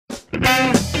Hey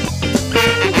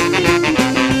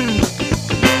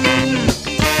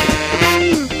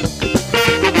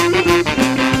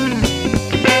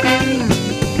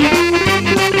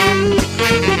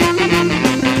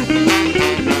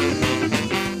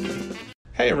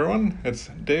everyone, it's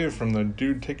Dave from the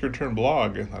Dude Take Your Turn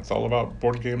blog. That's all about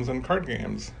board games and card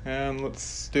games. And let's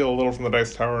steal a little from the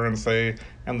Dice Tower and say,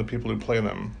 and the people who play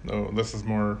them. Though this is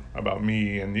more about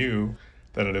me and you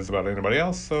than it is about anybody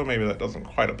else, so maybe that doesn't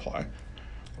quite apply.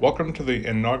 Welcome to the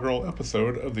inaugural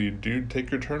episode of the Dude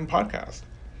Take Your Turn podcast.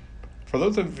 For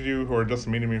those of you who are just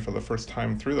meeting me for the first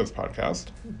time through this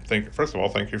podcast, first of all,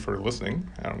 thank you for listening,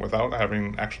 and without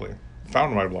having actually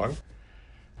found my blog.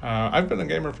 I've been a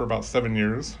gamer for about 7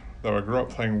 years, though I grew up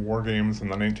playing war games in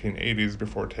the 1980s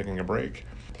before taking a break.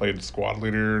 Played Squad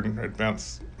Leader,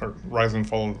 Rise and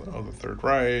Fall of the Third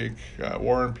Reich,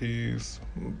 War and Peace,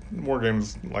 war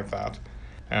games like that,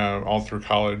 all through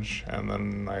college, and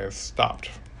then I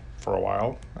stopped for a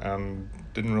while and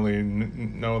didn't really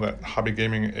know that hobby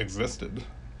gaming existed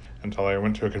until I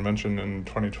went to a convention in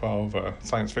 2012, a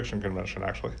science fiction convention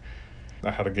actually.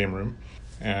 I had a game room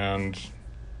and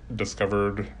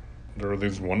discovered there were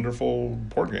these wonderful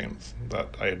board games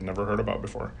that I had never heard about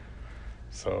before.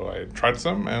 So I tried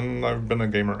some, and I've been a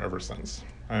gamer ever since.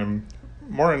 I'm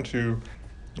more into,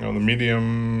 the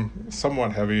medium,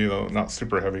 somewhat heavy, though not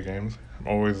super heavy games. I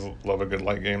always love a good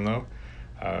light game, though.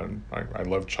 I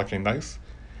love chucking dice.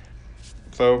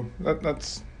 So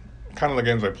that's kind of the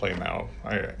games I play now.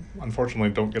 I unfortunately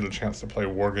don't get a chance to play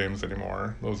war games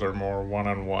anymore. Those are more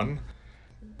one-on-one.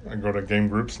 I go to game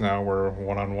groups now where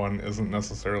one-on-one isn't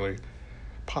necessarily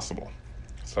possible.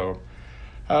 So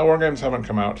war games haven't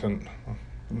come out, and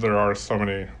there are so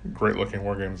many great-looking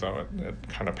war games out, it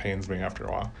kind of pains me after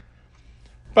a while.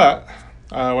 But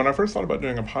when I first thought about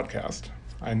doing a podcast,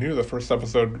 I knew the first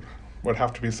episode would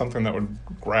have to be something that would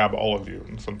grab all of you,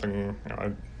 and something,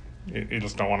 you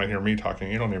just don't want to hear me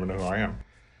talking. You don't even know who I am.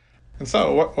 And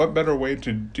so what better way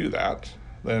to do that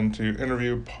than to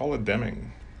interview Paula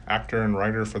Deming, actor and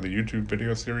writer for the YouTube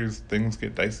video series Things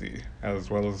Get Dicey, as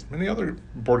well as many other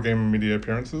board game media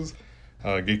appearances,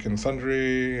 Geek and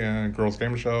Sundry, Girls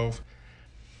Game Shelf.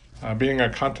 Being a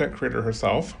content creator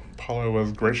herself, Paula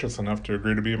was gracious enough to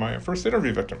agree to be my first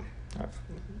interview victim.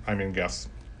 Guest.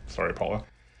 Sorry, Paula.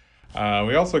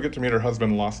 We also get to meet her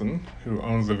husband, Lawson, who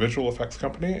owns a visual effects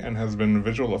company and has been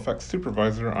visual effects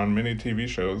supervisor on many TV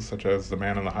shows such as The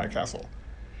Man in the High Castle.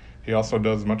 He also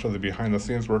does much of the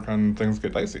behind-the-scenes work on Things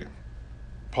Get Dicey.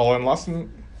 Paula and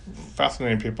Lawson,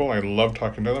 fascinating people. I love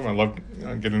talking to them. I love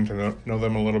getting to know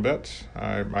them a little bit.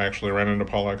 I actually ran into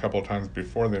Paula a couple of times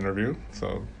before the interview,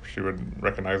 so she would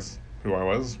recognize who I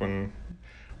was when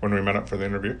we met up for the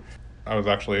interview. I was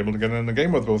actually able to get in the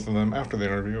game with both of them after the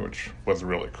interview, which was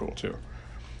really cool too.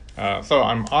 So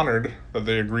I'm honored that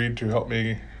they agreed to help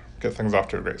me get things off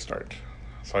to a great start.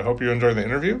 So I hope you enjoy the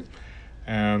interview,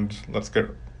 and let's get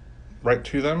right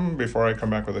to them before I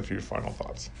come back with a few final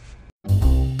thoughts.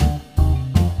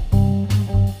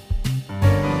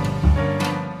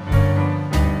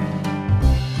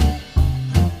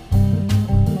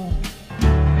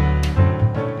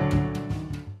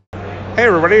 Hey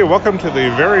everybody, welcome to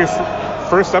the very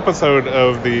first episode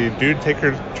of the Dude Take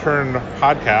Your Turn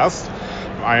podcast.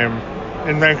 I am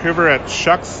in Vancouver at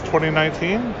Shucks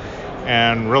 2019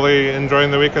 and really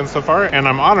enjoying the weekend so far, and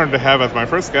I'm honored to have as my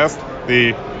first guest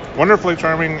the wonderfully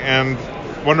charming and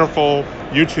wonderful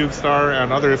YouTube star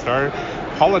and other star,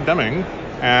 Paula Deming,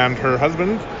 and her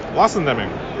husband, Lawson Deming.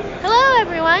 Hello,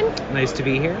 everyone. Nice to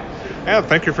be here. Yeah,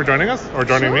 thank you for joining us, or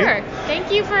joining me. Sure.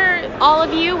 Thank you for all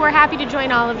of you. We're happy to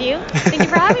join all of you. Thank you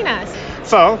for having us.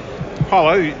 So,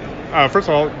 Paula, first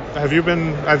of all, have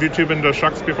you two been to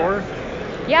Shucks before?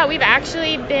 Yeah, we've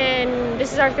actually been,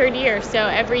 this is our third year, so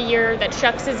every year that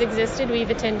Shucks has existed, we've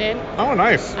attended. Oh,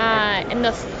 nice. And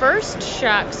the first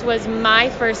Shucks was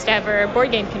my first ever board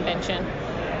game convention.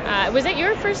 Was it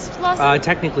your first, Lawson?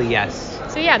 Technically, yes.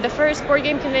 So yeah, the first board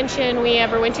game convention we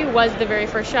ever went to was the very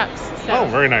first Shucks. So, oh,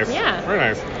 very nice. Yeah. Very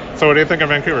nice. So what do you think of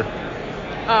Vancouver?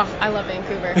 Oh, I love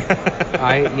Vancouver.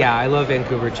 I love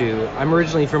Vancouver too. I'm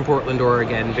originally from Portland,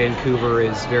 Oregon. Vancouver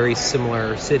is very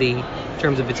similar city in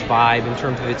terms of its vibe, in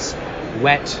terms of its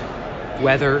wet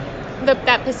weather.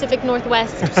 That Pacific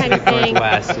Northwest kind of thing.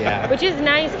 Northwest, yeah. Which is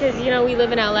nice because, we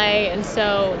live in LA, and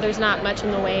so there's not much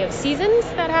in the way of seasons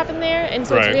that happen there. And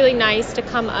so It's really nice to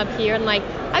come up here and,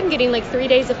 I'm getting 3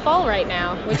 days of fall right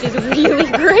now, which is really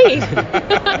great.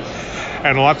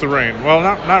 And lots of rain. Well,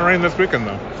 not rain this weekend,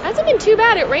 though. Hasn't been too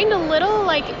bad. It rained a little,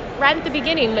 right at the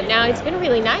beginning, but now it's been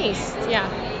really nice. Yeah.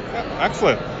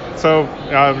 Excellent. So,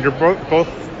 you both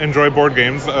enjoy board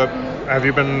games. Have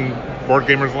you been board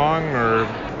gamers long, or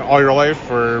all your life,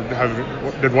 or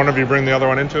did one of you bring the other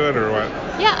one into it, or what?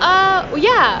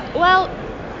 Yeah. Well,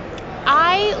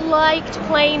 I liked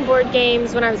playing board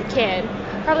games when I was a kid.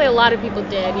 Probably a lot of people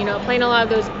did, playing a lot of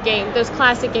those games, those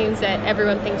classic games that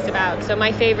everyone thinks about. So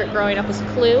my favorite growing up was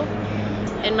Clue,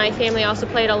 and my family also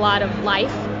played a lot of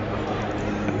Life.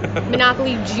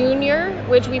 Monopoly Junior,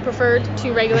 which we preferred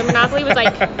to regular Monopoly, was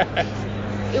like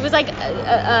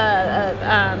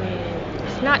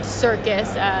not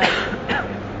circus,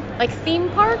 like theme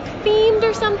park themed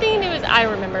or something. I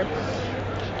don't remember.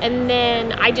 And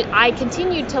then I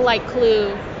continued to like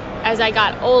Clue as I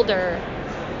got older.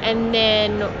 And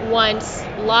then once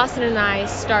Lawson and I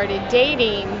started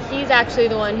dating, he's actually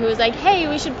the one who was like, hey,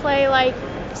 we should play like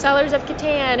Settlers of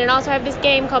Catan, and also have this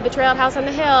game called Betrayal at House on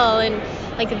the Hill. And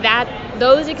like that,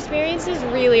 those experiences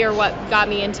really are what got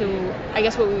me into, I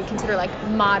guess, what we would consider like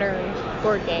modern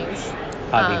board games.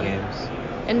 Hobby games.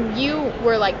 And you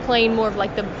were like playing more of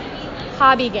like the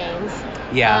hobby games.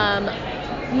 Yeah.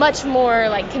 Much more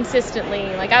like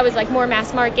consistently. Like I was like more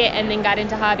mass market, and then got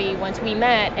into hobby once we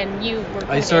met, and you were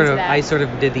I sort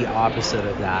of did the opposite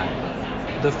of that.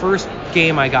 The first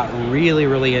game I got really,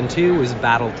 really into was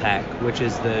BattleTech, which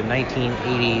is the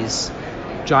 1980s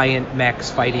giant mechs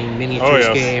fighting miniatures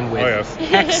game with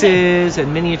hexes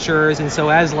and miniatures. And so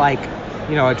as like,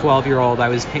 a 12-year-old, I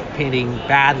was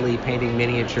badly painting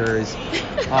miniatures.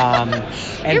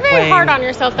 And you're very hard on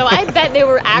yourself, though. I bet they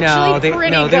were actually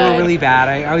pretty good. They were really bad.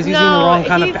 I was using the wrong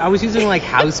kind of. I was using like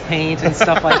house paint and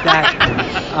stuff like that.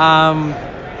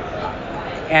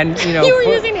 And you were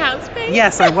using house paint?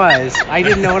 Yes, I was. I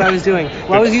didn't know what I was doing.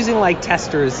 Well, I was using like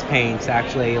Testors paints,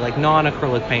 actually, like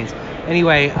non-acrylic paints.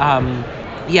 Anyway,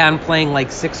 I'm playing like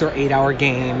 6 or 8 hour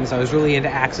games. I was really into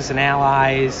Axis and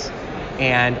Allies.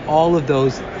 And all of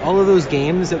those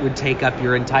games that would take up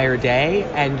your entire day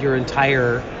and your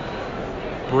entire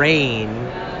brain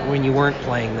when you weren't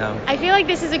playing them. I feel like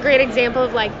this is a great example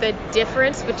of like the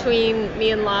difference between me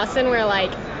and Lawson, where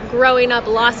like growing up,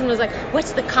 Lawson was like,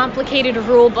 what's the complicated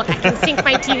rule book I can sink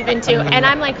my teeth into? And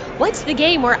I'm like, what's the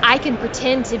game where I can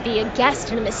pretend to be a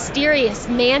guest in a mysterious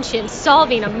mansion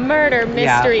solving a murder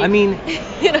mystery? Yeah, I mean,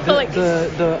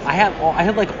 I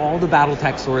had like all the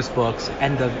BattleTech source books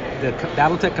and the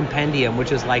BattleTech Compendium,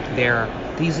 which is like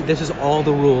this is all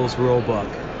the rules rule book,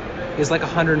 is like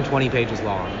 120 pages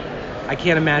long. I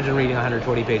can't imagine reading a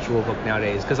 120-page rule book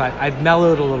nowadays, because I've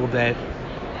mellowed a little bit.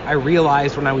 I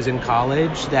realized when I was in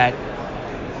college that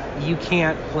you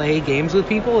can't play games with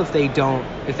people if they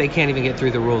can't even get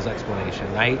through the rules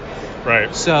explanation, right?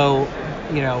 Right. So,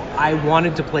 I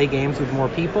wanted to play games with more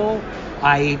people.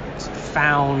 I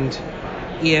found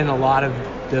in a lot of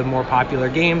the more popular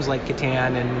games like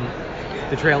Catan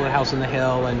and Betrayal at House on the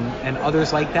Hill and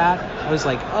others like that, I was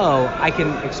like, oh, I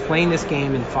can explain this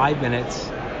game in 5 minutes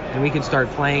and we can start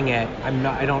playing it.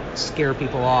 I don't scare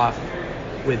people off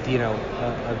with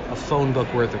a phone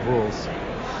book worth of rules.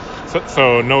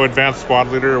 So no Advanced Squad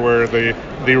Leader, where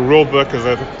the rule book is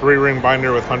a 3-ring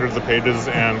binder with hundreds of pages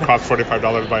and costs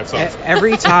 $45 by itself.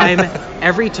 Every time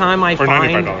I or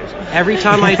find $95. Every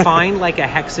time I find like a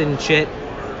hex and chit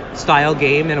style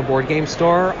game in a board game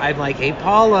store, I'm like, hey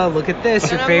Paula, look at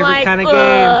this, your favorite kind of game.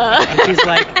 And she's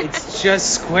like, it's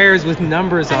just squares with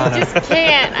numbers on them. I just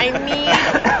can't.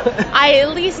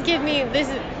 At least give me this.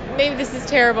 Maybe this is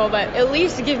terrible, but at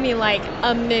least give me like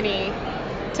a mini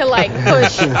to like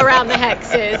push around the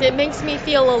hexes. It makes me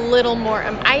feel a little more.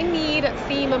 I need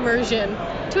theme immersion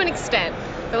to an extent,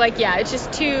 but like, yeah, it's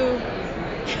just too.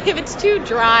 If it's too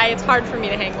dry, it's hard for me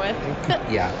to hang with.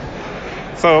 Yeah.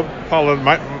 So, Paula,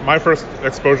 my first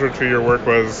exposure to your work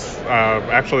was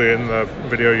actually in the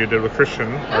video you did with Christian,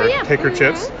 Take Your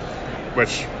Chits,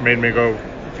 which made me go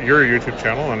to your YouTube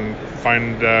channel and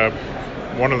find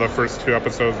one of the first 2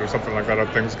 episodes or something like that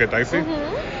of Things Get Dicey.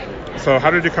 Mm-hmm. So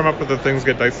how did you come up with the Things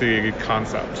Get Dicey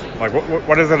concept? Like,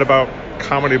 what is it about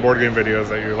comedy board game videos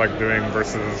that you like doing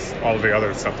versus all the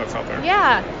other stuff that's out there?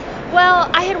 Yeah. Well,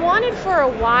 I had wanted for a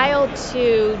while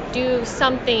to do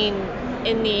something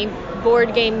in the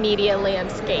board game media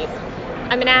landscape.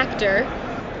 I'm an actor.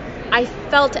 I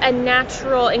felt a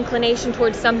natural inclination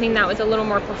towards something that was a little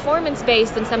more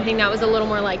performance-based and something that was a little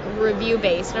more like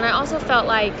review-based. And I also felt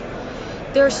like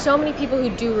there are so many people who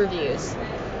do reviews.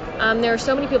 There are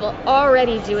so many people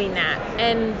already doing that.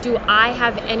 And do I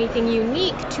have anything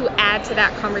unique to add to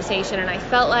that conversation? And I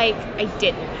felt like I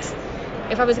didn't.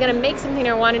 If I was going to make something,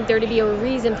 I wanted there to be a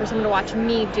reason for someone to watch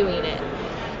me doing it.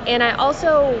 And I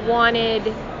also wanted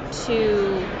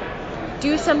to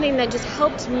do something that just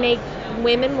helped make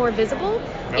women more visible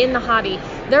in the hobby.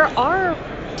 There are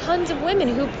tons of women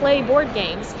who play board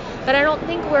games, but I don't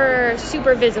think we're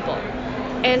super visible.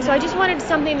 And so I just wanted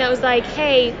something that was like,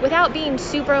 hey, without being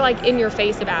super like in your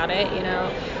face about it, you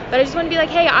know, but I just want to be like,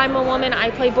 hey, I'm a woman, I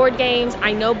play board games,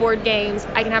 I know board games,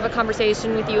 I can have a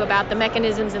conversation with you about the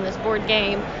mechanisms in this board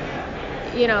game.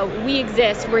 You know, we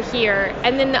exist, we're here.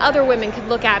 And then the other women could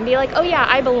look at it and be like, oh yeah,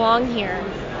 I belong here.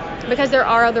 Because there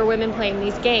are other women playing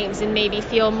these games, and maybe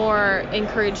feel more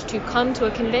encouraged to come to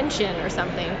a convention or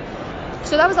something.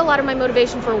 So that was a lot of my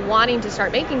motivation for wanting to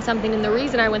start making something. And the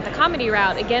reason I went the comedy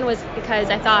route, again, was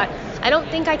because I thought, I don't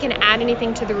think I can add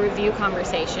anything to the review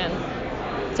conversation.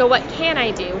 So what can I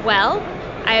do? Well,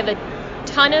 I have a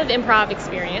ton of improv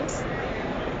experience.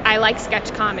 I like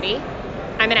sketch comedy.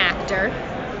 I'm an actor.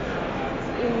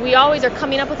 We always are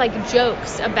coming up with like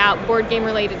jokes about board game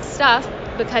related stuff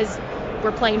because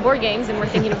we're playing board games and we're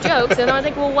thinking of jokes. And I was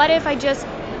like, well, what if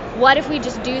we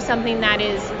just do something that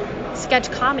is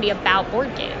sketch comedy about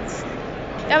board games?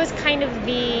 That was kind of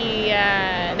the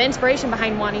inspiration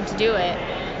behind wanting to do it.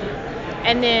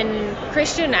 And then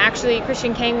Christian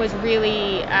Kang was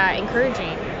really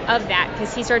encouraging of that,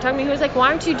 because he started talking to me. He was like, why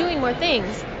aren't you doing more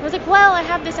things? I was like, well, I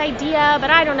have this idea, but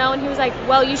I don't know. And he was like,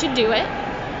 well, you should do it.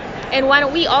 And why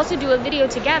don't we also do a video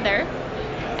together?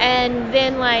 And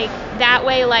then like that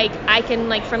way, like I can,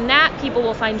 like from that, people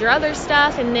will find your other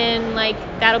stuff, and then like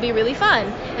that'll be really fun.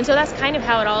 And so that's kind of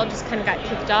how it all just kind of got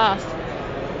kicked off.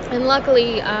 And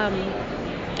luckily,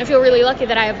 I feel really lucky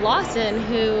that I have Lawson,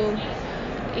 who,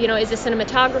 you know, is a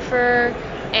cinematographer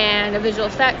and a visual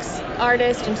effects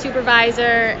artist and supervisor,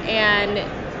 and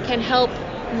can help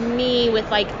me with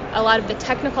like a lot of the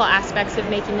technical aspects of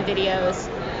making the videos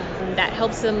that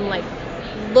helps them like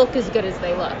look as good as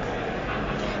they look.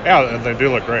 Yeah, they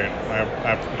do look great.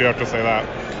 I do have to say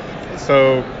that.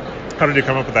 So, how did you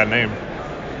come up with that name?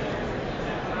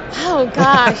 Oh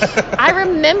gosh, I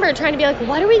remember trying to be like,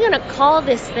 what are we gonna call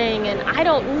this thing? And I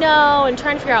don't know, and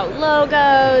trying to figure out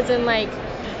logos, and like,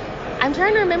 I'm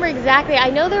trying to remember exactly.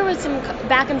 I know there was some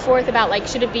back and forth about like,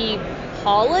 should it be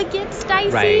Paula Gets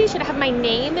Dicey? Right. Should it have my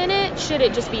name in it? Should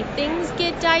it just be Things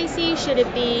Get Dicey? Should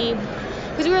it be...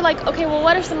 Because we were like, okay, well,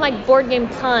 what are some like board game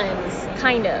puns,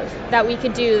 kind of, that we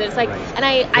could do? That's like, right. And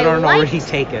that aren't already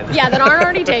taken. Yeah, that aren't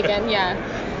already taken. Yeah.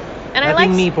 And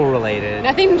nothing meeple related.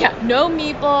 Nothing. Yeah, no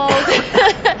meeples.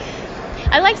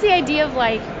 I liked the idea of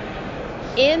like,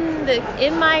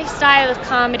 in my style of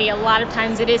comedy, a lot of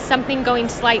times it is something going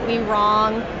slightly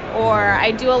wrong, or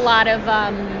I do a lot of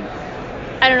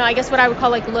I don't know, I guess what I would call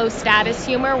like low status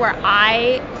humor, where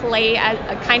I play as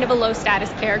a kind of a low status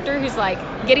character who's like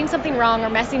getting something wrong or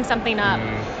messing something up.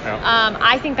 Yeah.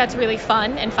 I think that's really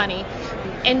fun and funny.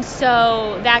 And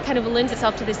so that kind of lends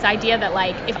itself to this idea that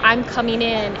like, if I'm coming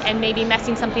in and maybe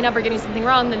messing something up or getting something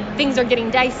wrong, then things are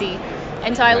getting dicey.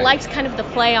 And so I liked kind of the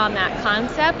play on that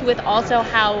concept, with also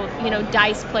how, you know,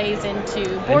 dice plays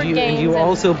into board games. And you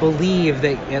also believe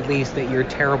that, at least, that you're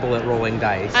terrible at rolling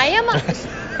dice. I am.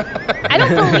 I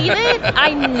don't believe it.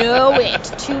 I know it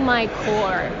to my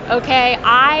core. Okay,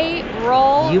 I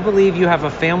roll. You believe you have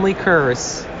a family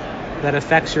curse that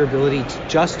affects your ability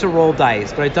just to roll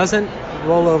dice, but it doesn't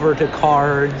roll over to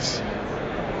cards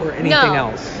or anything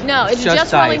else. No, it's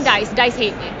just rolling dice. Dice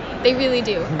hate me. They really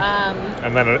do.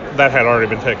 And then that had already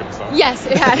been taken, so. Yes,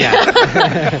 it had.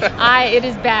 Yeah. It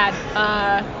is bad.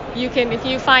 You can, if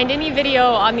you find any video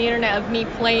on the internet of me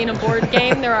playing a board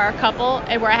game, there are a couple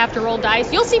where I have to roll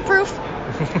dice. You'll see proof.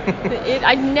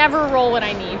 I never roll what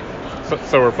I need.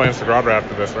 So we're playing Sagrada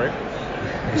after this, right?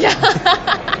 Yeah.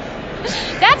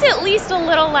 That's at least a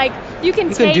little like, you can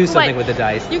do something with the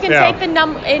dice. You can take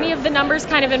any of the numbers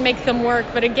kind of and make them work,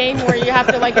 but a game where you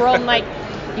have to like roll them like,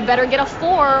 you better get a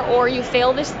 4 or you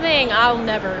fail this thing. I'll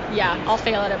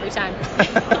fail it every time.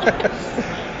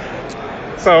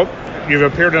 So, you've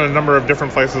appeared in a number of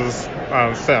different places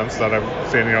since that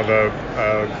I've seen, you know,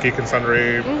 the Geek and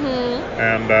Sundry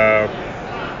and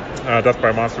Death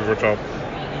by Monsters, which I'll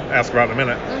ask about in a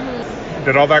minute. Mm-hmm.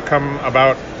 Did all that come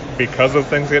about because of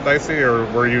Things Get Dicey, or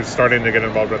were you starting to get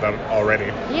involved with that already?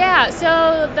 Yeah,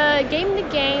 so the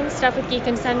game-to-game stuff with Geek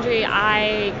and Sundry,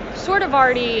 I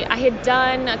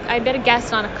had been a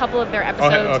guest on a couple of their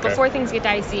episodes before Things Get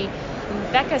Dicey.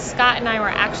 Becca Scott and I were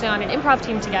actually on an improv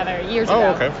team together years ago.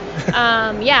 Oh, okay.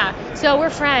 Yeah, so we're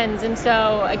friends, and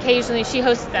so occasionally she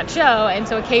hosts that show, and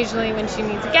so occasionally when she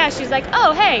needs a guest, she's like,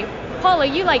 oh, hey, Paula,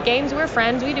 you like games, we're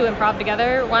friends, we do improv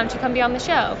together, why don't you come be on the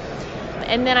show?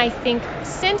 And then I think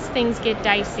since Things Get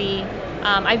Dicey,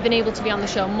 I've been able to be on the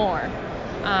show more,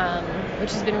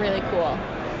 which has been really cool.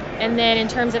 And then in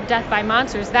terms of Death by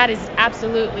Monsters, that is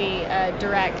absolutely a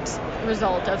direct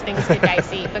result of Things Get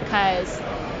Dicey, because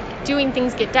doing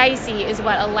Things Get Dicey is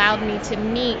what allowed me to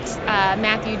meet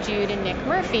Matthew Jude and Nick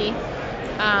Murphy,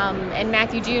 And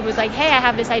Matthew Jude was like, hey, I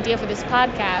have this idea for this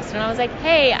podcast. And I was like,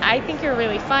 hey, I think you're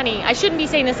really funny. I shouldn't be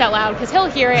saying this out loud because he'll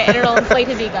hear it and it'll inflate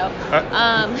his ego.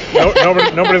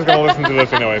 Nobody's going to listen to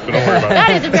this anyway, so don't worry about it.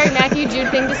 That is a very Matthew Jude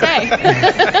thing to say.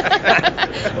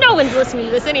 No one's listening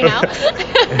to this anyhow.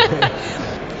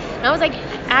 And I was like,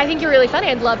 I think you're really funny.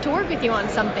 I'd love to work with you on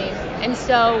something. And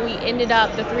so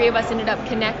the three of us ended up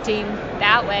connecting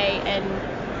that way and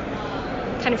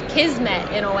kind of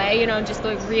kismet in a way, just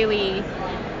like really,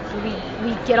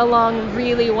 we get along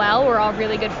really well. We're all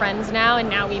really good friends now, and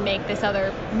now we make this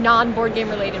other non-board game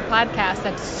related podcast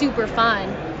that's super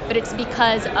fun, but it's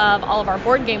because of all of our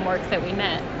board game work that we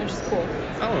met, which is cool.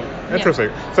 Oh, interesting.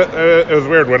 Yeah. So, it was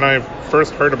weird when I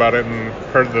first heard about it and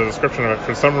heard the description of it.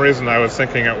 For some reason, I was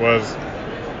thinking it was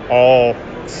all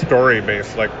story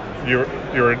based, like you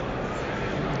were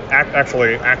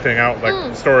actually acting out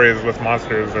like stories with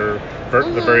monsters or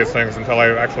the various things, until I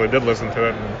actually did listen to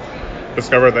it and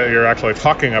discovered that you're actually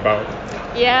talking about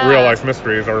real life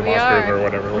mysteries or monsters or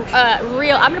whatever. Which,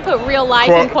 I'm gonna put real life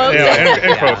in quotes.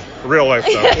 Yeah, in quotes, real life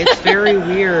stuff. It's very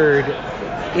weird.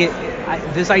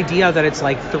 This idea that it's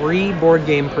like three board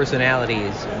game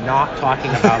personalities not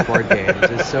talking about board games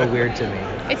is so weird to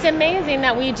me. It's amazing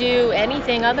that we do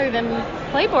anything other than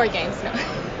play board games. No.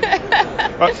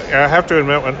 But I have to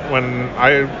admit, when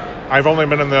I've only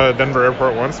been in the Denver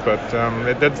airport once, but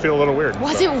it did feel a little weird.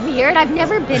 Was it weird? I've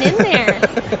never been in there.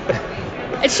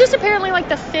 It's just apparently like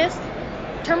the 5th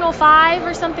Terminal 5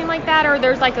 or something like that, or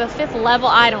there's like the 5th level.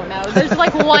 I don't know. There's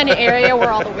like one area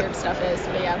where all the weird stuff is.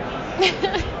 But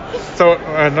yeah. So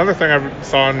another thing I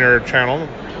saw on your channel,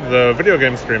 the video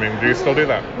game streaming. Do you still do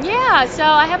that? Yeah. So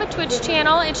I have a Twitch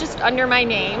channel. It's just under my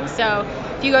name. So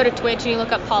if you go to Twitch and you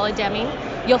look up Paula Deming,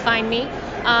 you'll find me.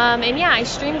 And yeah, I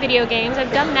stream video games.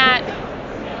 I've done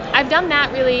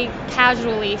that really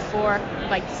casually for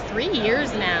like 3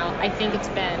 years now, I think it's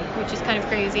been, which is kind of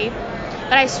crazy.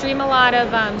 But I stream a lot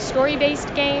of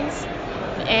story-based games,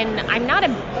 and I'm not a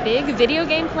big video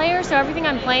game player, so everything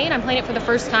I'm playing it for the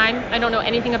first time. I don't know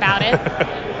anything about it.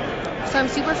 So I'm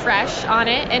super fresh on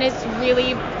it, and it's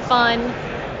really fun,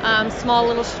 small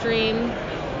little stream.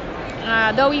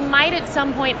 Though we might at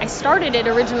some point, I started it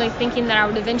originally thinking that I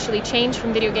would eventually change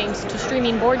from video games to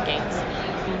streaming board games,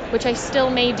 which I still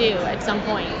may do at some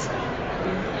point.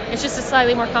 It's just a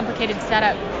slightly more complicated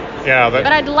setup. Yeah. But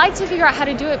I'd like to figure out how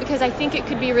to do it because I think it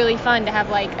could be really fun to have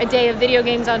like a day of video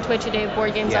games on Twitch, a day of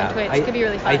board games on Twitch. It could be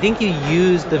really fun. I think you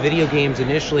use the video games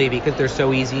initially because they're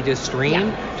so easy to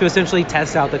stream to essentially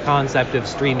test out the concept of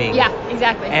streaming. Yeah,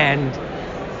 exactly. And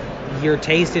your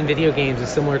taste in video games is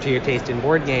similar to your taste in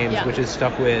board games, which is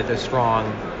stuff with a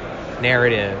strong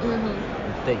narrative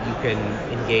that you can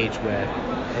engage with.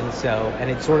 And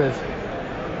it sort of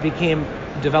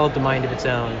developed a mind of its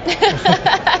own.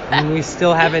 And we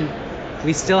still haven't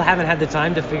had the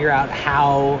time to figure out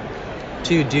how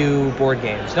to do board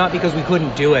games. Not because we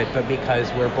couldn't do it, but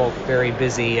because we're both very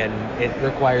busy and it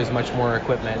requires much more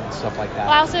equipment and stuff like that.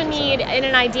 Well, I also need, in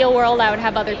an ideal world, I would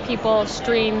have other people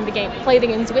play the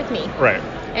games with me. Right.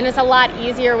 And it's a lot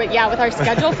easier with our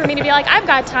schedule for me to be like, I've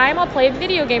got time, I'll play a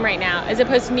video game right now, as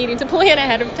opposed to needing to plan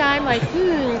ahead of time. Like,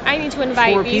 I need to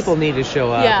invite 4 people need to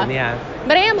show up. Yeah.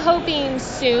 But I am hoping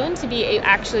soon to be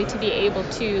able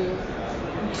to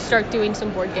start doing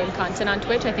some board game content on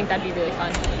Twitch. I think that'd be really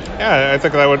fun. Yeah, I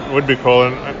think that would be cool,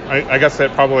 and I guess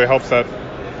it probably helps that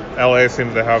LA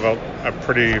seems to have a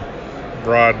pretty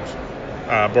broad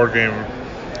board game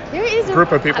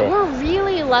group of people. We're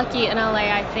really lucky in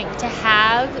LA, I think, to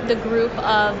have the group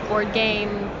of board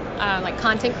game like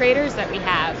content creators that we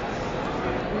have.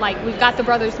 Like, we've got the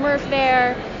Brothers Murph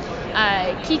there.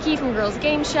 Kiki from Girls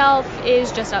Game Shelf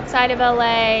is just outside of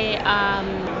LA.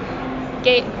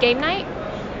 Game Night,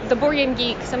 the Board Game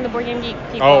Geek, some of the Board Game Geek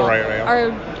people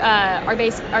are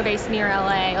based near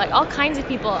LA. Like, all kinds of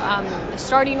people. The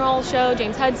Starting Roll show,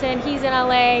 James Hudson, he's in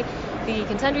LA. The Geek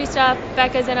and Sundry stuff,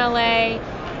 Becca's in LA.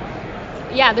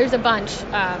 Yeah, there's a bunch,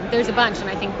 and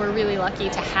I think we're really lucky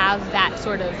to have that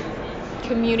sort of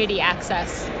community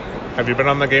access. Have you been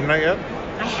on the game night yet?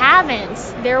 I haven't.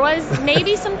 There was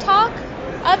maybe some talk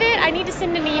of it. I need to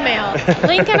send an email.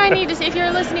 Lincoln, if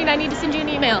you're listening, I need to send you an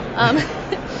email.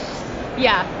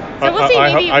 Yeah. So we'll see.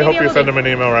 I hope you send him an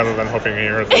email rather than hoping he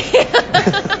hears it.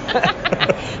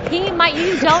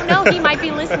 You don't know, he might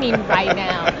be listening right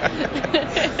now.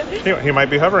 He might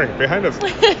be hovering behind us.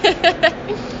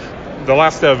 The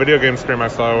last video game stream I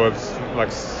saw was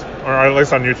or at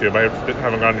least on YouTube, I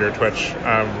haven't gone to your Twitch,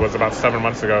 was about 7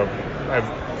 months ago.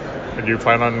 Do you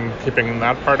plan on keeping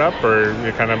that part up, or are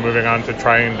you kind of moving on to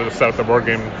trying to set up the board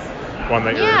game one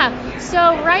that you're... Yeah,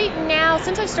 so right now,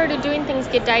 since I started doing Things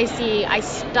Get Dicey, I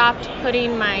stopped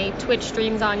putting my Twitch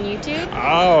streams on YouTube.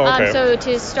 Oh, okay. So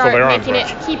to start making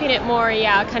keeping it more,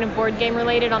 kind of board game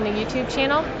related on the YouTube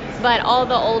channel. But all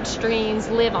the old streams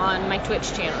live on my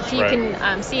Twitch channel, so you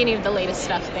can see any of the latest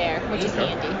stuff there, which is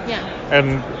handy. Yeah.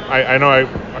 And I know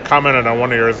I commented on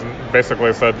one of yours and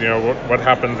basically said, what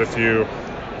happens if you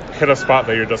hit a spot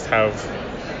that you just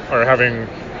are having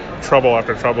trouble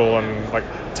after trouble and like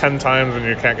 10 times and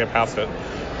you can't get past it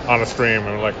on a stream,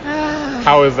 and like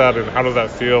how is that and how does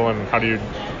that feel and how do you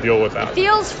deal with that? It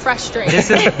feels frustrating.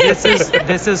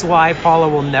 This is why Paula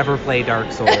will never play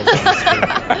Dark Souls on stream.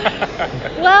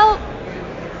 Well,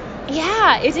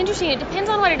 yeah, it's interesting. It depends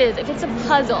on what it is. If it's a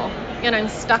puzzle and I'm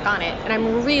stuck on it and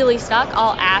I'm really stuck,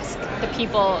 I'll ask the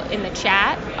people in the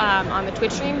chat on the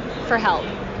Twitch stream for help.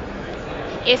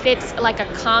 If it's like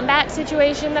a combat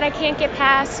situation that I can't get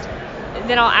past,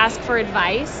 then I'll ask for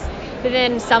advice. But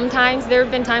then sometimes there have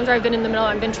been times where I've been in the middle,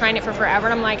 I've been trying it for forever,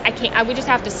 and I'm like, I would just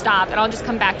have to stop, and I'll just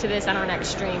come back to this on our next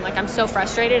stream. Like, I'm so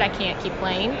frustrated, I can't keep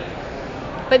playing.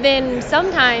 But then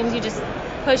sometimes you just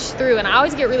push through, and I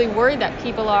always get really worried that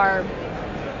people are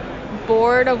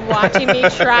bored of watching me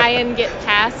try and get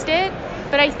past it.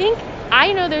 But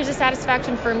I know there's a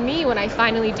satisfaction for me when I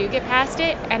finally do get past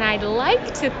it, and I'd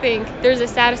like to think there's a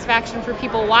satisfaction for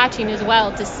people watching as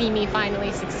well to see me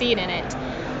finally succeed in it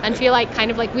and feel like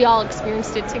kind of like we all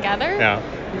experienced it together.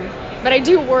 Yeah. But I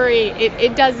do worry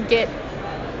it does get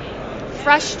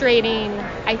frustrating,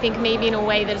 I think maybe in a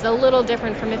way that is a little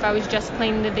different from if I was just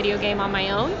playing the video game on my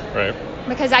own. Right.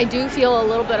 Because I do feel a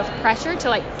little bit of pressure to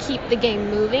like keep the game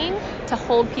moving, to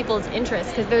hold people's interest,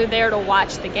 because they're there to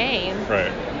watch the game.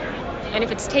 Right. And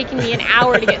if it's taking me an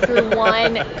hour to get through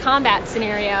one combat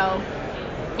scenario,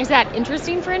 is that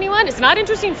interesting for anyone? It's not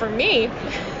interesting for me.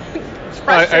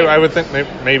 I would think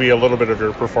maybe a little bit of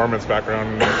your performance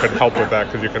background could help with that,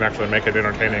 because you can actually make it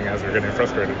entertaining as you're getting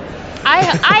frustrated.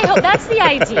 I hope that's the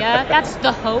idea. That's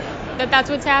the hope that's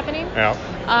what's happening. Yeah.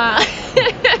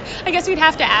 I guess we'd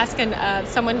have to ask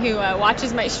someone who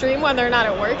watches my stream whether or not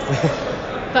it works.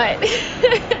 But.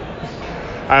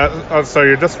 So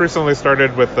you just recently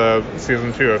started with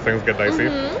season 2 of Things Get Dicey.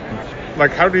 Mm-hmm.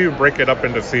 Like, how do you break it up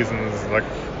into seasons, like,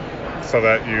 so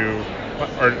that you...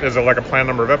 Or is it like a planned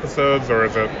number of episodes, or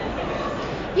is it...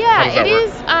 Yeah, it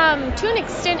is. To an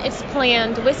extent, it's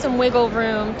planned with some wiggle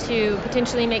room to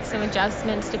potentially make some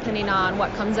adjustments depending on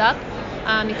what comes up,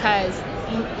 because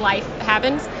life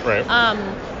happens. Right.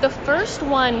 The first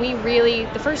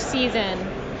season,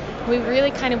 we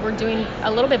really kind of were doing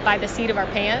a little bit by the seat of our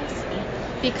pants,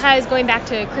 because going back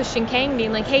to Christian Kang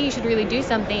being like, hey, you should really do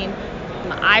something,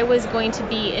 I was going to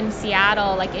be in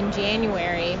Seattle like in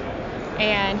January.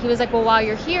 And he was like, well, while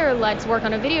you're here, let's work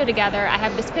on a video together. I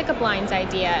have this pickup lines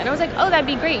idea. And I was like, oh, that'd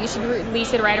be great. You should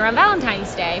release it right around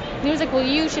Valentine's Day. And he was like, well,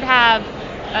 you should have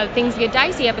a Things Get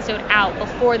Dicey episode out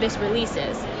before this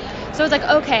releases. So I was like,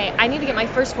 okay, I need to get my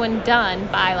first one done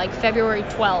by like February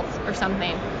 12th or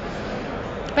something.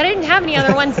 But I didn't have any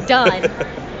other ones done.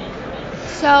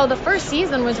 So the first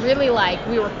season was really like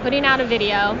we were putting out a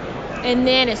video. And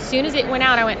then as soon as it went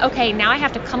out, I went, okay, now I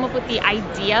have to come up with the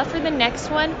idea for the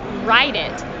next one, write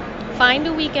it, find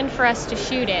a weekend for us to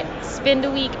shoot it, spend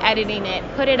a week editing it,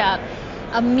 put it up,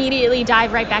 immediately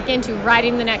dive right back into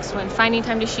writing the next one, finding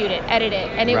time to shoot it, edit it.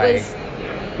 And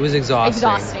it was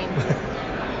exhausting.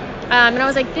 And I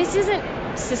was like, this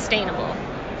isn't sustainable.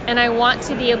 And I want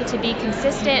to be able to be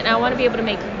consistent, and I want to be able to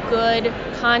make good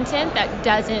content that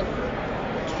doesn't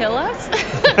kill us.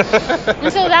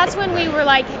 And so that's when we were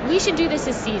like, we should do this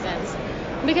as seasons,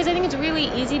 because I think it's really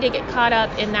easy to get caught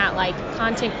up in that like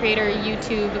content creator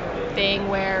YouTube thing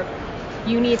where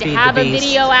you need to have a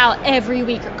video out every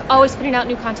week, or always putting out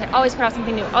new content, always put out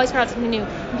something new,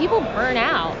 and people burn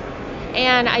out.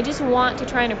 And I just want to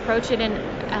try and approach it in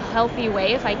a healthy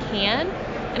way if I can.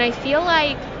 And I feel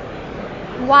like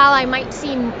while I might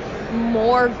see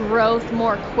more growth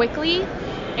more quickly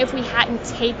if we hadn't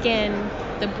taken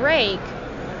the break,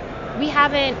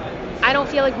 I don't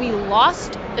feel like we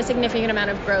lost a significant amount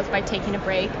of growth by taking a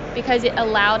break, because it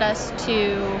allowed us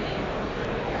to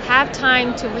have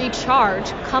time to recharge,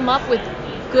 come up with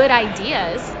good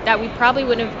ideas that we probably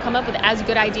wouldn't have come up with as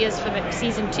good ideas for the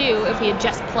season 2 if we had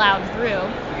just plowed through.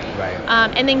 Right.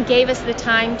 And then gave us the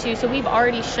time so we've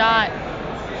already shot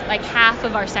like half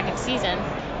of our second season,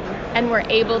 and we're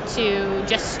able to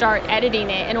just start editing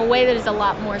it in a way that is a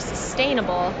lot more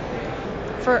sustainable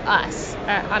for us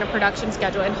on a production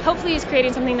schedule, and hopefully is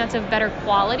creating something that's of better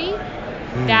quality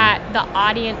that the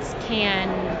audience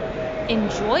can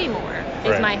enjoy more,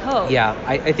 is my hope. Yeah,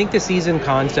 I think the season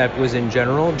concept was in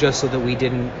general just so that we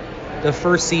didn't the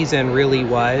first season really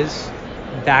was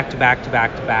back to back to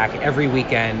back to back. Every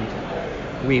weekend,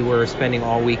 we were spending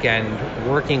all weekend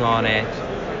working on it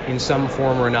in some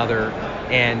form or another.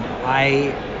 And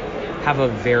I have a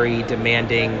very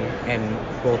demanding and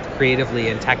both creatively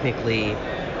and technically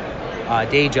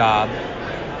day job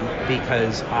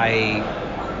because I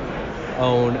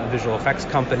own a visual effects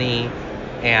company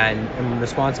and I'm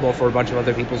responsible for a bunch of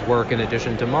other people's work in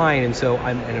addition to mine, and so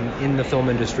I'm in the film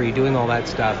industry doing all that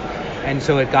stuff, and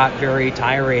so it got very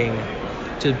tiring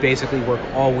to basically work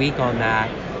all week on that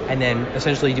and then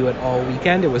essentially do it all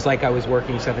weekend. It was like I was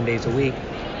working 7 days a week.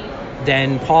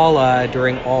 Then Paula,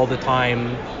 during all the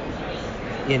time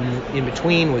in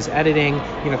between, was editing,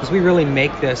 because we really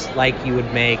make this like you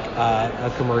would make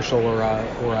a commercial or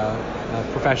a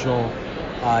professional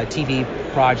TV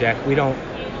project. We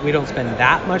don't spend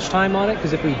that much time on it,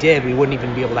 because if we did, we wouldn't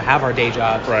even be able to have our day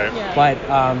jobs. Right. Yeah. But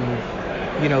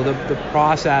the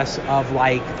process of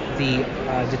like the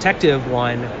detective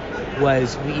one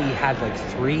was, we had like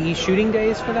 3 shooting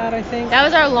days for that, I think. That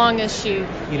was our longest shoot.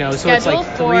 So it's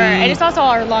like and it's also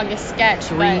our longest sketch.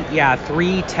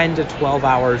 3 10 to 12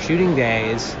 hour shooting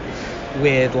days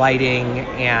with lighting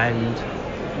and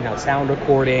sound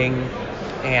recording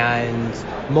and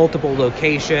multiple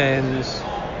locations,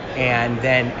 and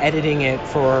then editing it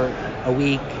for a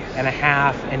week and a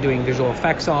half and doing visual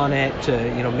effects on it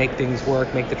to make things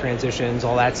work, make the transitions,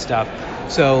 all that stuff.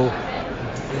 So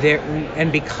there,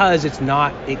 and because it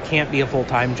can't be a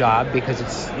full-time job, because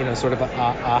it's sort of a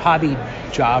hobby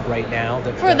job right now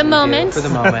for the moment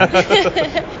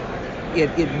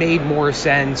it made more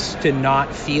sense to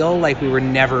not feel like we were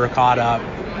never caught up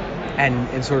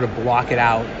and sort of block it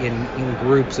out in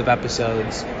groups of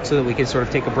episodes so that we could sort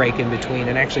of take a break in between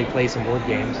and actually play some board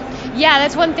games. Yeah,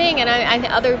 that's one thing, and I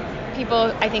other people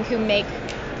I think who make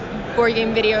board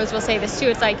game videos will say this too.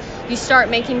 It's like you start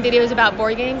making videos about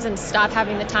board games and stop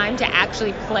having the time to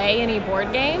actually play any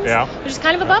board games, which is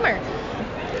kind of a bummer.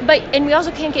 And we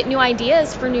also can't get new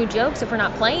ideas for new jokes if we're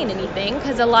not playing anything,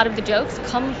 because a lot of the jokes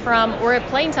come from we're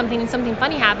playing something and something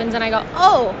funny happens and I go,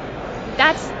 oh,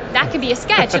 that could be a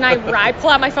sketch, and I pull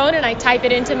out my phone and I type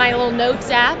it into my little notes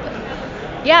app.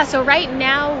 Yeah, so right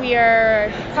now we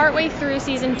are partway through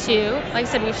season 2. Like I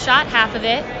said, we've shot half of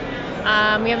it.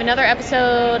 We have another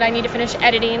episode I need to finish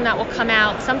editing that will come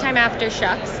out sometime after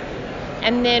Shucks.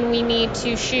 And then we need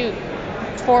to shoot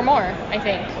 4 more, I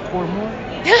think. 4 more?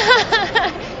 3 or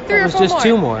 4 more. It was just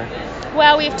 2 more.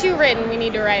 Well, we have 2 written. We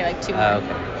need to write like 2 more.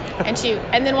 Okay. And shoot.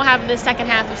 And then we'll have the second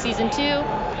half of season 2.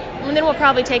 And then we'll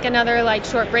probably take another like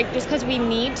short break just because we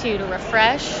need to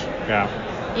refresh. Yeah.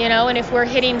 And if we're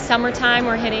hitting summertime,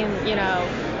 we're hitting,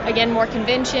 again, more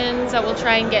conventions that we'll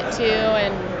try and get to.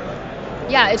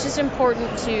 And yeah, it's just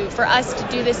important for us to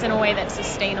do this in a way that's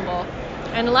sustainable.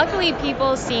 And luckily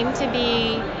people seem to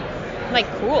be like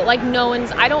cool. Like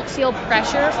I don't feel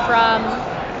pressure from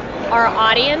our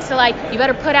audience to like, you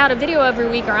better put out a video every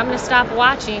week or I'm going to stop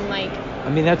watching. Like, I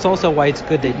mean, that's also why it's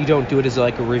good that you don't do it as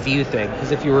like a review thing,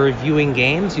 because if you were reviewing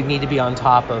games, you need to be on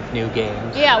top of new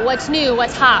games. Yeah, what's new,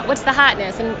 what's hot, what's the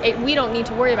hotness, and we don't need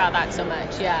to worry about that so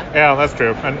much. Yeah, that's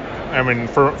true. And I mean,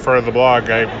 for the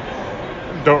blog,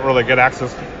 I don't really get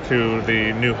access to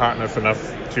the new hotness enough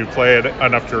to play it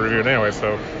enough to review it anyway,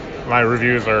 so my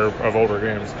reviews are of older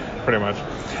games, pretty much.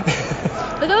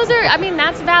 But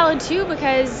that's valid too,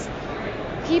 because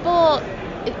people,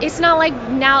 it's not like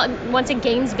now once a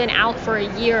game's been out for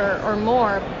a year or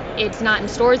more, it's not in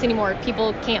stores anymore,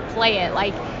 people can't play it.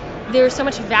 Like, there's so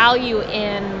much value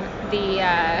in the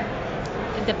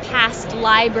past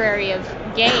library of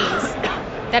games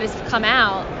that has come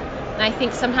out, and I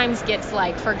think sometimes gets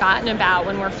like forgotten about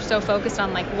when we're so focused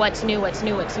on like what's new.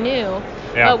 Yeah.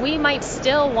 But we might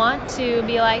still want to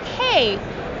be like, hey,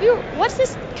 what's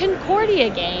this Concordia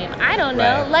game? I don't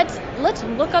know. Right. Let's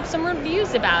look up some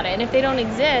reviews about it. And if they don't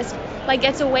exist, like,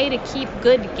 it's a way to keep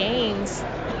good games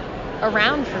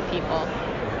around for people.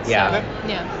 Yeah. So,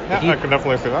 yeah, I can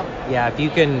definitely see that. Yeah, if you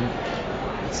can,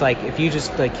 it's like if you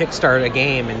just like kickstart a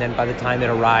game and then by the time it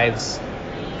arrives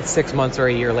 6 months or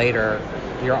a year later,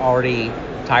 you're already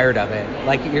tired of it.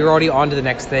 Like, you're already on to the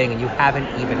next thing and you haven't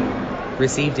even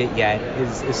received it yet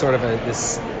is sort of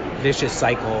this vicious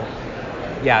cycle.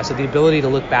 Yeah, so the ability to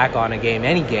look back on a game,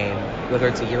 any game, whether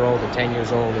it's a year old or 10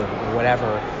 years old or whatever,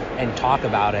 and talk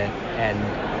about it and,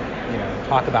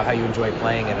 talk about how you enjoy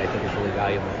playing it, I think is really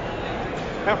valuable.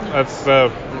 Yeah, that's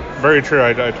very true.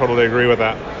 I totally agree with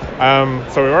that.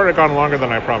 So we've already gone longer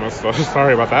than I promised, so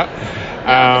sorry about that.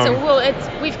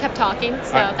 We've kept talking,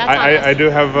 so that's I do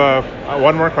have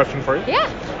one more question for you. Yeah.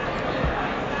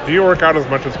 Do you work out as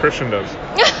much as Christian does?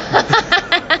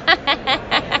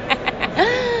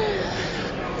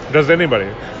 Does anybody?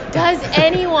 Does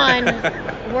anyone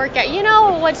work out? You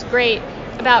know what's great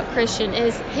about Christian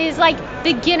is his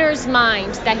beginner's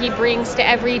mind that he brings to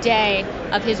every day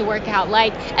of his workout,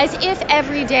 like as if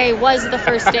every day was the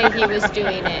first day he was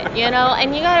doing it,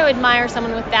 and you got to admire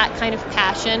someone with that kind of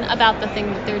passion about the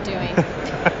thing that they're doing.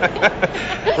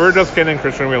 We're just kidding,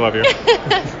 Christian, we love you.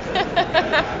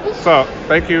 So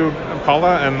thank you,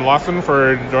 Paula and Lawson,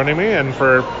 for joining me and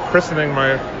for christening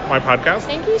my podcast.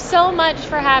 Thank you so much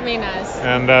for having us.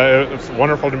 And it's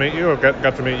wonderful to meet you. I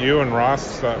got to meet you and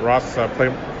Ross.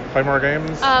 Play more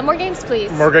games? More games,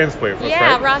 please. More games, please. That's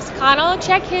yeah, right. Ross Connell.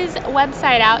 Check his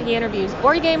website out. He interviews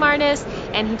board game artists,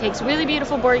 and he takes really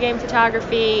beautiful board game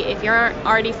photography. If you aren't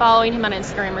already following him on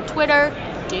Instagram or Twitter,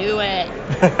 do it.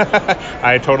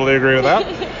 I totally agree with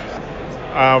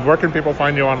that. Where can people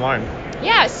find you online?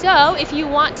 Yeah, so if you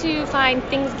want to find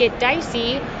Things Get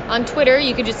Dicey on Twitter,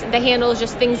 you could the handle is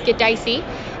just Things Get Dicey.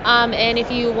 And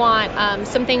if you want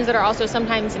some things that are also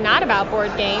sometimes not about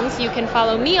board games, you can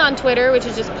follow me on Twitter, which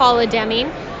is just Paula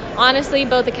Deming. Honestly,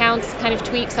 both accounts kind of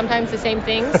tweet sometimes the same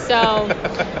thing. So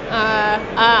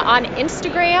on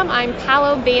Instagram, I'm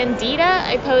Palo Bandita.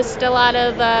 I post a lot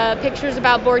of pictures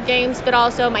about board games, but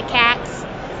also my cats,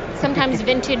 sometimes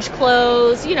vintage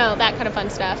clothes, that kind of fun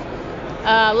stuff.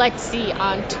 Let's see,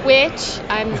 on Twitch,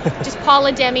 I'm just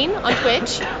Paula Deming on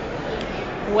Twitch.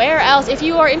 Where else? If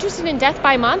you are interested in Death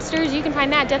by Monsters, you can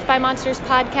find that Death by Monsters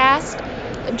podcast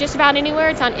just about anywhere.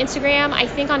 It's on Instagram. I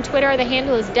think on Twitter the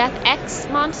handle is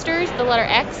DeathX Monsters, the letter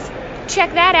X.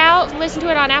 Check that out. Listen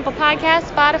to it on Apple Podcasts,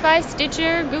 Spotify,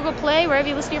 Stitcher, Google Play, wherever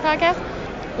you listen to your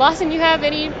podcast. Lawson, you have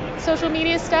any social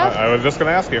media stuff? I was just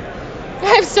going to ask you.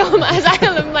 I have so much.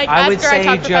 I'm like, I would after say I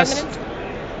talk for just 5 minutes.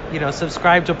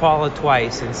 Subscribe to Paula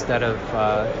twice instead of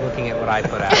looking at what I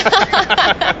put out.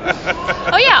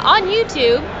 Oh yeah, on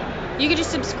YouTube, you could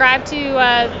just subscribe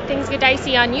to Things Get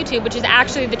Dicey on YouTube, which is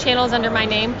actually the channel is under my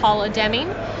name, Paula Deming.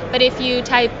 But if you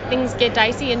type Things Get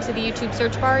Dicey into the YouTube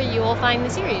search bar, you will find the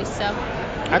series. So.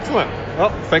 Excellent.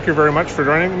 Well, thank you very much for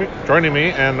joining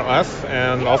me and us,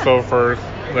 and also for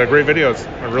the great videos.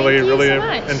 I really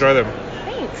enjoy them.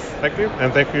 Thank you.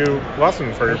 And thank you,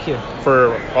 Lawson, for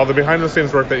all the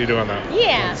behind-the-scenes work that you do on that.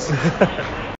 Yeah.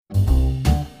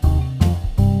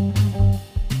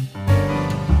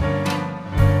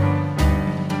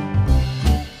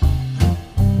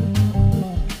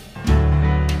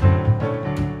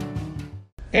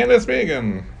 And it's me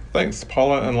again. Thanks,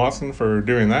 Paula and Lawson, for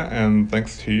doing that, and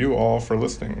thanks to you all for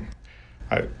listening.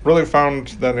 I really found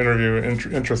that interview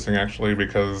interesting, actually,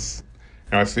 because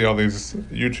I see all these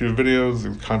YouTube videos,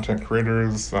 these content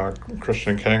creators,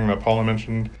 Christian Kang that Paula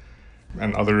mentioned,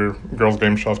 and other Girls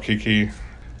Game Shelf Kiki.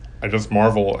 I just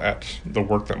marvel at the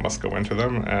work that must go into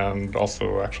them, and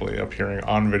also actually appearing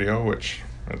on video, which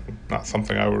is not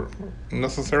something I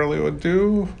would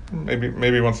do.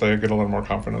 Maybe once I get a little more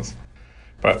confidence.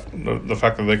 But the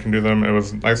fact that they can do them, it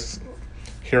was nice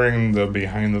hearing the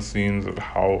behind the scenes of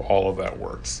how all of that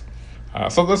works.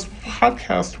 So this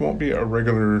podcast won't be a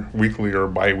regular weekly or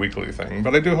bi-weekly thing,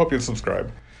 but I do hope you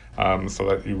subscribe so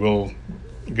that you will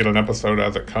get an episode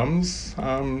as it comes.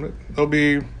 They'll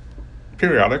be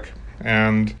periodic,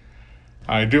 and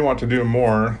I do want to do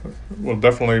more. We'll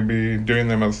definitely be doing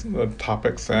them as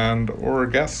topics or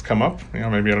guests come up.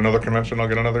 Maybe at another convention I'll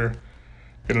get another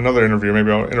interview.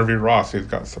 Maybe I'll interview Ross. He's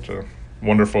got such a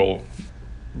wonderful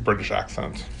British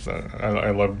accent that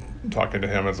I love talking to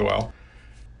him as well.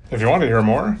 If you want to hear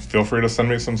more, feel free to send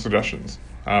me some suggestions.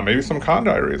 Maybe some con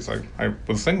diaries. I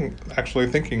was actually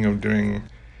thinking of doing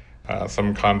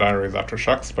some con diaries after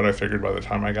Shucks, but I figured by the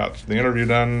time I got the interview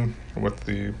done with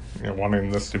the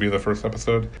wanting this to be the first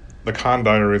episode, the con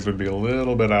diaries would be a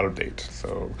little bit out of date.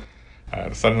 So I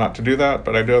decided not to do that,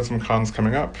 but I do have some cons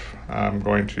coming up. I'm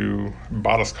going to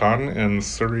BottisCon in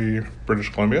Surrey, British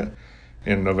Columbia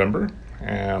in November,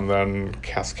 and then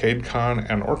Cascade Con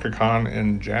and OrcaCon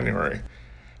in January.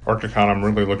 OrcaCon I'm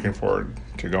really looking forward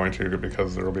to going to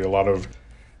because there will be a lot of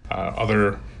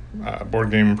other board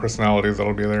game personalities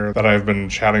that'll be there that I've been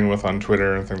chatting with on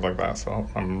Twitter and things like that. So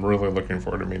I'm really looking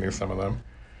forward to meeting some of them.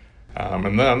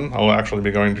 And then I'll actually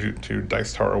be going to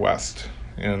Dice Tower West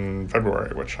in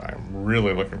February, which I'm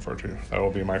really looking forward to. That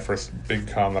will be my first big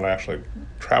con that I actually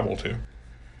travel to.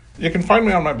 You can find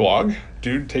me on my blog,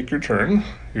 Dude Take Your Turn.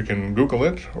 You can Google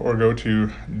it or go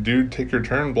to Dude Take Your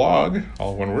Turn blog,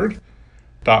 all one word,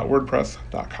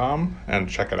 .wordpress.com and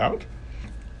check it out.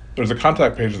 There's a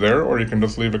contact page there, or you can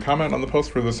just leave a comment on the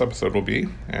post where this episode will be,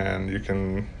 and you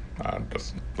can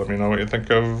just let me know what you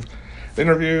think of the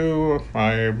interview,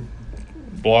 my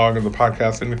blog, and the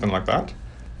podcast, anything like that.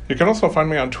 You can also find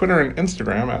me on Twitter and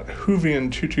Instagram at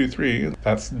Whovian223.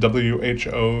 That's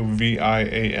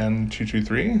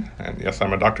WHOVIAN223. And yes,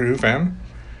 I'm a Doctor Who fan.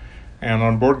 And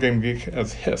on Board Game Geek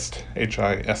as Hist,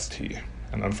 Hist.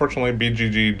 And unfortunately,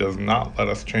 BGG does not let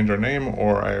us change our name,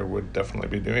 or I would definitely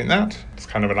be doing that. It's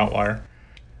kind of an outlier.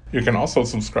 You can also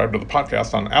subscribe to the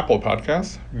podcast on Apple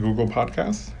Podcasts, Google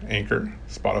Podcasts, Anchor,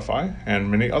 Spotify, and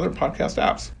many other podcast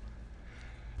apps.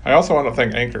 I also want to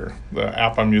thank Anchor, the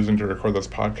app I'm using to record this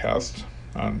podcast.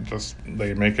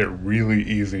 They make it really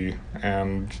easy,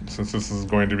 and since this is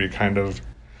going to be kind of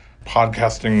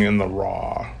podcasting in the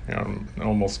raw,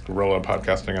 almost guerrilla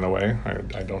podcasting in a way,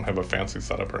 I don't have a fancy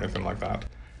setup or anything like that.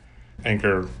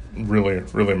 Anchor really,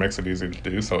 really makes it easy to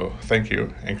do, so thank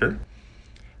you, Anchor.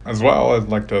 As well, I'd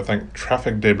like to thank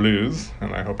Traffic des Blues,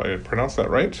 and I hope I pronounced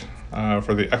that right,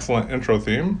 for the excellent intro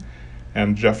theme,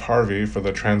 and Jeff Harvey for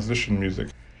the transition music.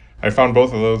 I found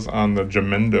both of those on the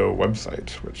Jamendo website,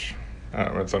 which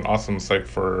it's an awesome site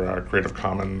for Creative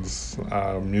Commons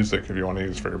music if you want to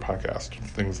use for your podcast,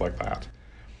 things like that.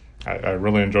 I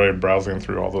really enjoyed browsing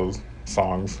through all those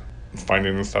songs,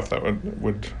 finding the stuff that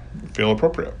would feel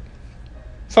appropriate.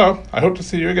 So, I hope to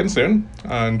see you again soon.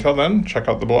 Until then, check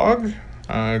out the blog.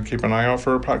 Keep an eye out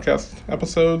for podcast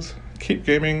episodes, keep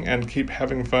gaming, and keep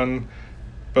having fun,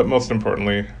 but most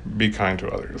importantly, be kind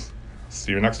to others.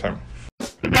 See you next time.